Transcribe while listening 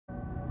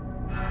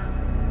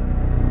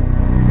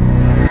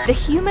The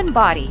human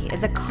body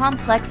is a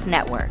complex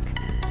network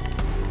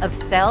of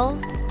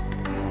cells,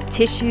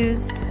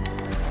 tissues,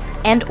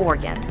 and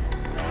organs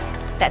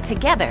that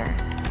together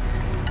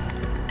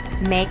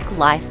make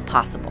life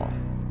possible.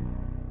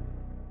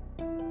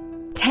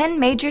 10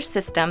 major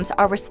systems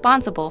are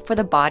responsible for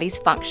the body's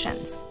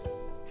functions: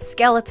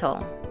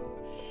 skeletal,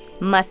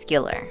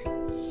 muscular,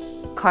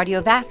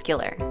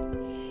 cardiovascular,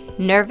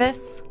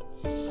 nervous,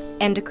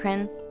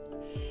 endocrine,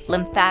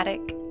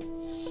 lymphatic,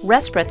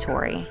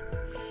 respiratory,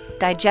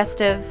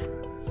 digestive,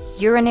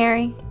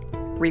 urinary,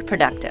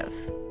 reproductive.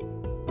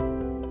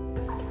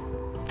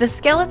 The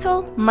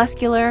skeletal,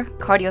 muscular,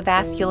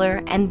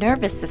 cardiovascular, and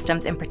nervous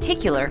systems in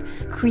particular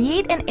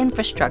create an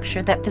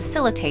infrastructure that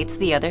facilitates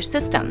the other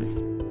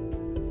systems.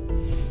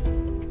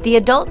 The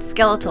adult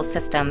skeletal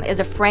system is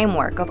a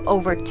framework of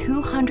over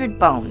 200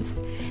 bones.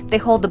 They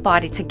hold the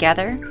body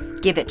together,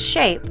 give it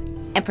shape,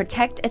 and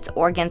protect its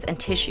organs and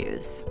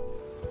tissues.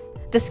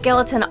 The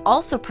skeleton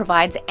also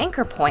provides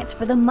anchor points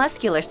for the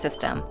muscular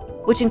system,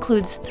 which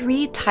includes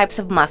 3 types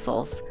of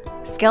muscles: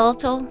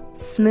 skeletal,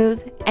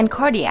 smooth, and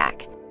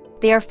cardiac.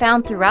 They are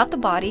found throughout the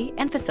body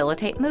and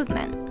facilitate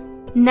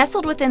movement.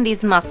 Nestled within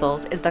these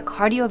muscles is the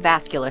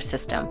cardiovascular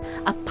system,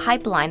 a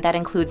pipeline that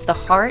includes the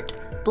heart,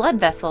 blood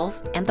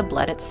vessels, and the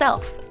blood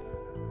itself.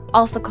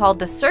 Also called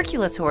the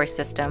circulatory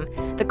system,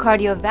 the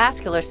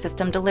cardiovascular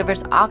system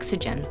delivers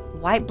oxygen,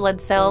 white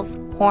blood cells,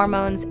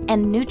 hormones,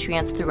 and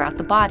nutrients throughout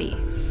the body.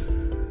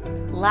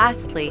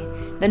 Lastly,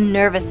 the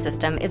nervous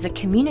system is a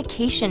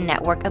communication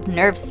network of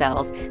nerve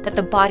cells that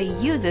the body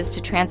uses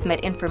to transmit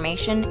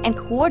information and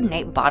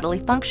coordinate bodily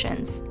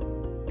functions.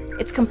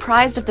 It's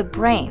comprised of the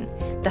brain,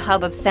 the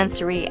hub of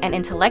sensory and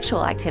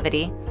intellectual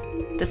activity,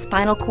 the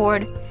spinal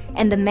cord,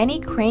 and the many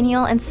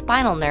cranial and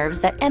spinal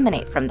nerves that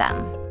emanate from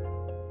them.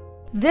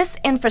 This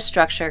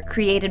infrastructure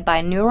created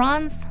by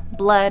neurons,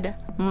 blood,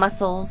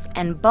 muscles,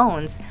 and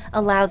bones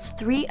allows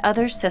 3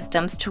 other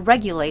systems to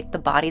regulate the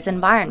body's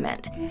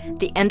environment: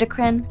 the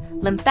endocrine,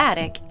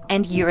 lymphatic,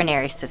 and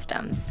urinary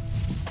systems.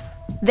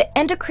 The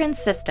endocrine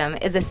system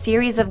is a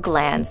series of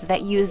glands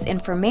that use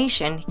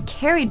information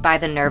carried by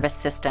the nervous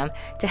system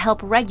to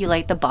help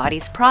regulate the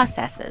body's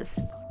processes.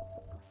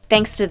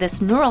 Thanks to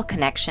this neural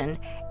connection,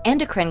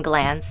 endocrine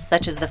glands,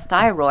 such as the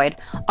thyroid,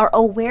 are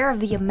aware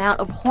of the amount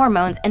of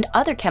hormones and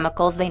other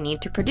chemicals they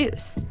need to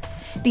produce.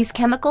 These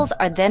chemicals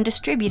are then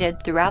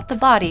distributed throughout the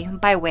body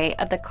by way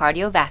of the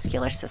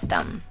cardiovascular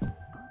system.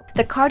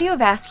 The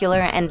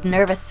cardiovascular and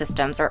nervous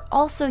systems are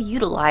also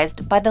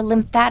utilized by the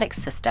lymphatic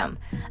system,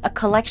 a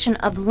collection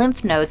of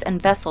lymph nodes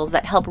and vessels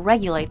that help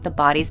regulate the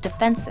body's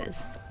defenses.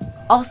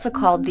 Also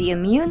called the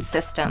immune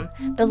system,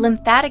 the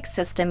lymphatic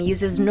system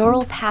uses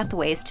neural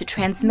pathways to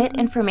transmit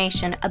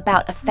information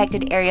about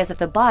affected areas of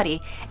the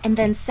body and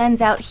then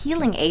sends out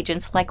healing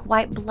agents like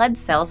white blood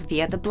cells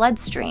via the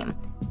bloodstream.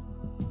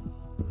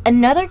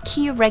 Another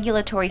key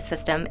regulatory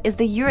system is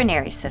the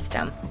urinary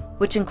system,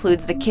 which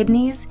includes the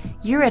kidneys,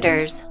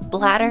 ureters,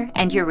 bladder,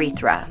 and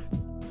urethra.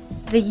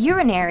 The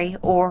urinary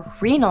or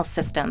renal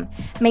system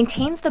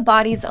maintains the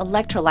body's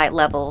electrolyte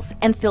levels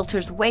and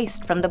filters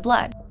waste from the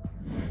blood.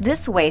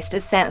 This waste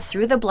is sent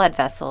through the blood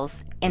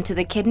vessels into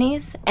the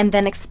kidneys and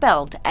then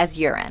expelled as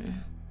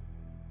urine.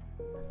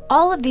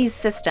 All of these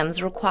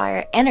systems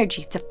require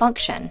energy to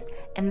function,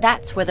 and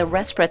that's where the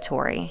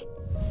respiratory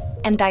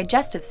and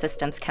digestive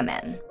systems come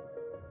in.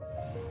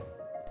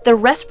 The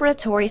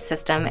respiratory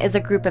system is a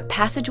group of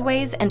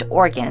passageways and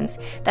organs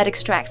that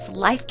extracts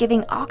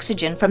life-giving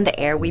oxygen from the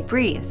air we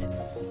breathe.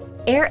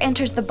 Air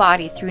enters the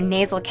body through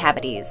nasal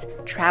cavities,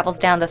 travels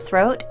down the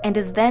throat, and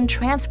is then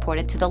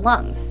transported to the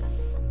lungs.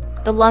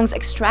 The lungs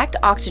extract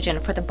oxygen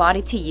for the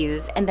body to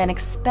use and then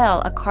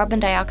expel a carbon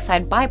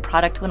dioxide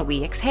byproduct when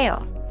we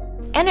exhale.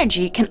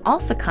 Energy can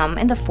also come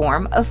in the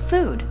form of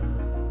food.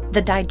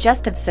 The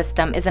digestive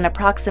system is an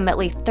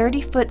approximately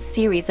 30-foot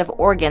series of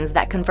organs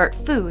that convert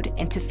food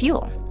into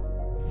fuel.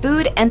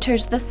 Food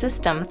enters the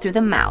system through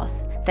the mouth,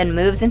 then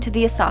moves into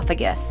the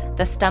esophagus,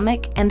 the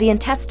stomach, and the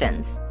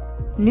intestines.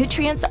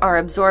 Nutrients are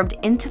absorbed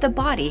into the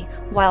body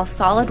while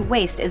solid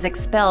waste is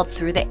expelled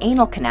through the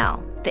anal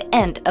canal, the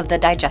end of the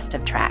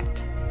digestive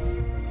tract.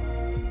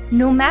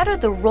 No matter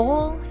the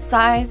role,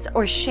 size,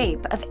 or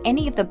shape of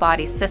any of the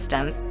body's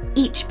systems,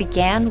 each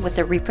began with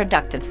the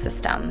reproductive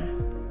system.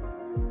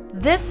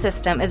 This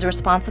system is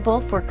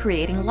responsible for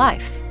creating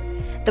life.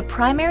 The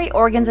primary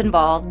organs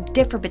involved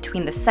differ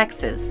between the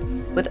sexes,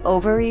 with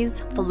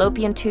ovaries,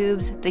 fallopian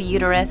tubes, the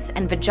uterus,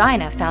 and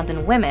vagina found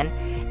in women,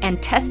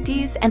 and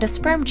testes and a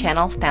sperm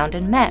channel found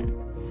in men.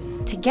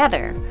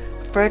 Together,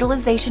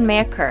 fertilization may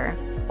occur,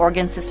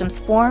 organ systems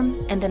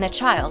form, and then a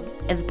child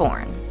is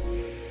born.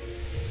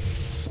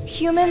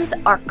 Humans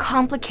are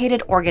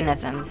complicated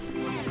organisms,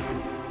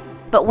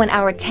 but when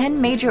our 10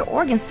 major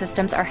organ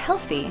systems are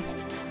healthy,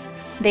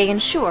 they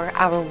ensure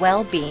our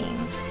well-being.